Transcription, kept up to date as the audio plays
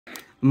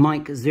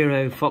Mike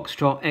 0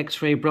 Foxtrot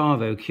X-Ray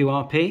Bravo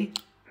QRP.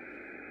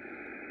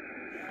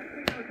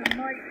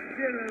 Mike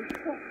 0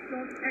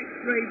 Foxtrot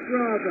X-Ray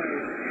Bravo.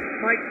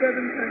 Mike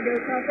 7 Tango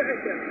Papa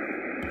Echo.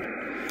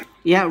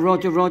 Yeah,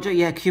 Roger.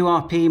 Yeah,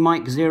 QRP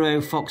Mike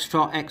 0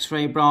 Foxtrot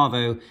X-Ray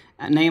Bravo.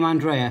 Name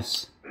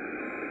Andreas.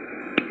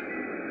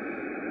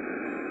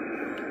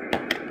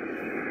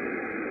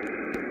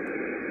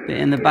 Bit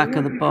in the back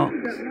of the box.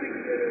 Mike 0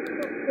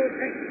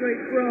 Foxtrot X-Ray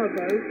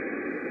Bravo.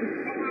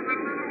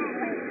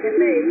 For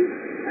me,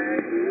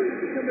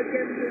 come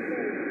again with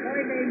me.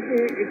 My name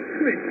here is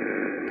Chris,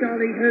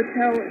 Charlie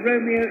Hotel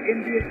Romeo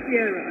India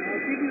Sierra, and I'll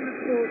give you a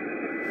report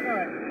next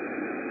time.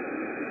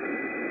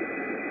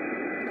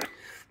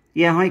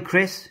 Yeah, hi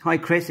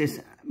Chris. It's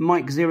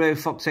Mike 0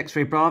 Fox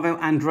X-Ray Bravo.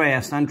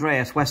 Andreas,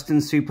 Western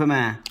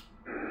Supermare.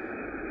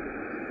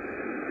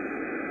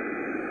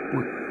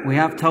 We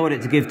have told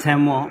it to give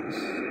 10 watts.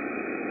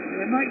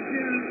 Yeah, Mike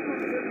 0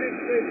 Foxtrot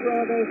X-Ray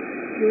Bravo.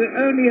 You're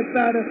only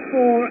about a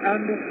 4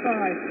 and a 5.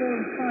 4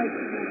 and 5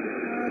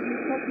 hardly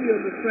copy,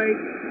 I'm afraid.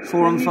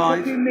 4 and 5.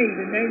 Copy me.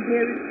 The name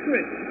here is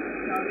Chris.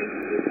 Charlie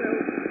Hotel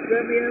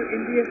Romeo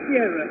India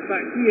Sierra.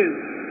 Back to you.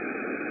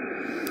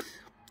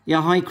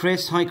 Yeah, hi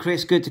Chris.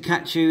 Good to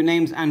catch you.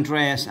 Name's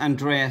Andreas,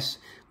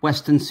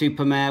 Western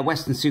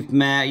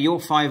Supermare. You're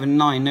 5 and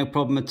 9, no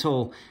problem at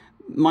all.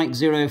 Mike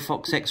 0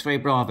 Fox X-Ray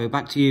Bravo.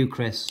 Back to you,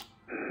 Chris.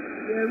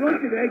 Yeah,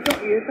 Roger there,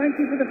 got you. Thank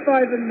you for the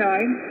 5 and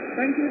 9.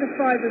 Thank you for the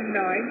 5 and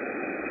 9.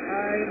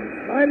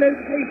 My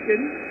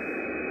location,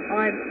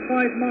 I'm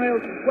 5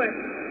 miles west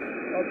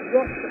of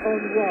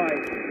Ross-on-Wye.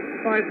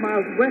 5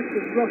 miles west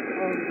of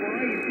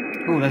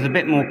Ross-on-Wye. Oh, there's a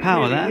bit more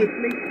power there.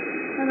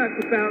 And that's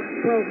about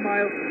 12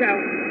 miles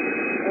south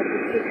of the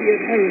city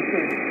of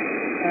Hereford.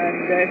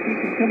 And if you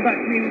can come back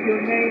to me with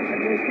your name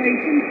and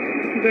location,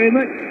 thank you very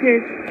much.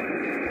 Cheers.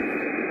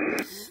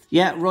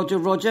 Yeah,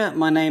 Roger.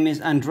 My name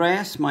is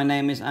Andreas.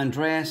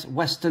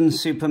 Western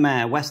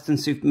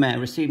Supermare.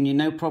 Receiving you,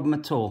 no problem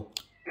at all.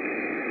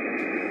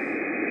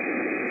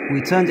 We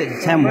turned it to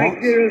 10 watts.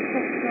 Mike 0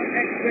 Foxtrot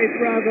X-Ray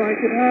Bravo. I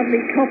could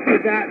hardly copy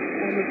that,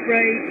 I'm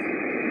afraid.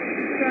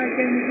 Try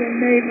again with your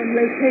name and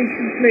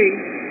location,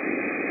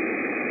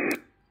 please.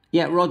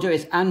 Yeah, Roger,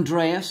 it's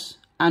Andreas,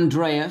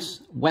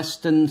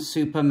 Western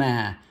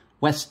Supermare.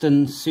 Yeah,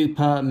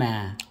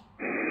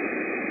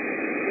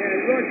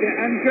 Roger,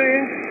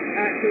 Andreas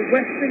at the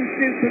Western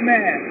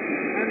Supermare.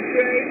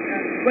 Andreas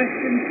at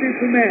Western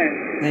Supermare.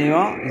 There you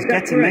are, he's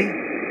getting me.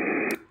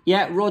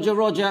 Yeah, Roger,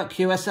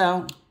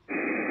 QSL.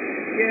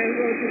 Yeah,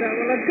 Roger that.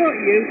 Well, I've got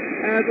you,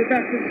 but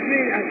that's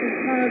really, I can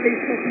hardly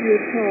copy you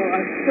at all.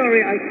 I'm sorry,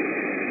 I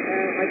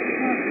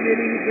can't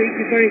really read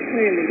you very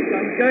clearly,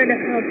 so I'm going to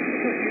have to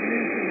cut you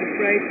loose, I'm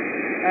afraid.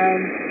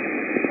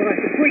 But I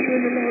can put you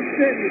in the Lord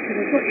certainly, because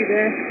I've got you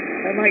there.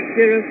 Mike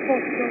 0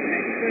 Foxtrot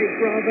X-Ray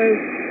Bravo,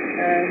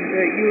 and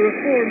you were a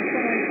 4 and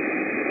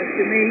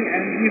 5 to me,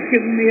 and you've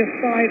given me a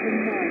 5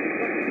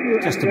 and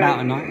 9. Just about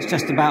a 9. It's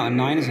just about a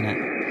 9, isn't it?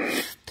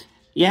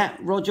 Yeah,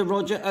 Roger.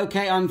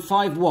 Okay, I'm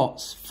 5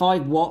 watts.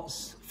 5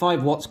 watts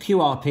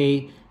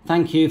QRP.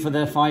 Thank you for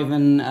the 5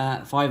 and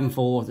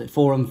 4.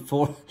 4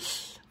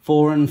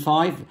 and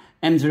 5.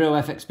 M0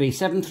 FXB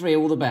 73.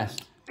 All the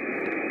best. Yeah,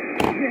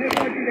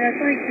 Roger there.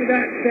 Thanks for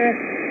that.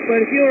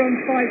 But if you're on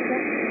 5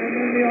 watts, I'm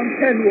only on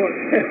 10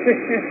 watts.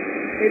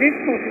 It is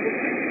possible.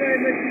 Thanks very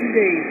much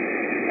indeed.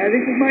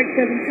 This is Mike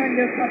 7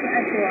 Tango Papa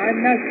Echo.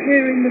 I'm now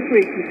clearing the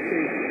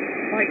frequency.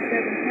 Mike 7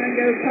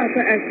 Tango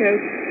Papa Echo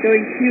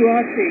going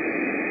QRT.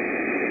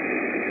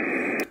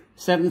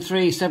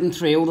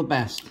 7373, all the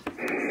best.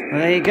 Well,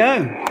 there you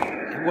go.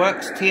 It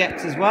works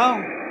TX as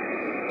well.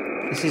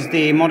 This is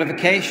the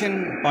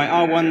modification by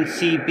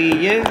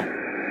R1CBU.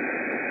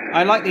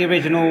 I like the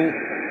original,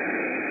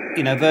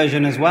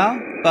 version as well.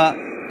 But,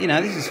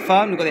 this is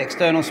fun. We've got the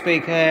external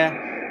speaker here.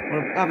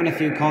 We're having a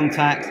few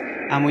contacts.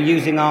 And we're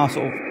using our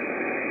sort of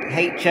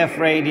HF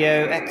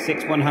radio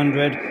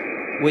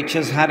X6100, which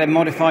has had a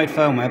modified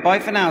firmware. Bye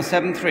for now,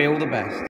 7.3, all the best.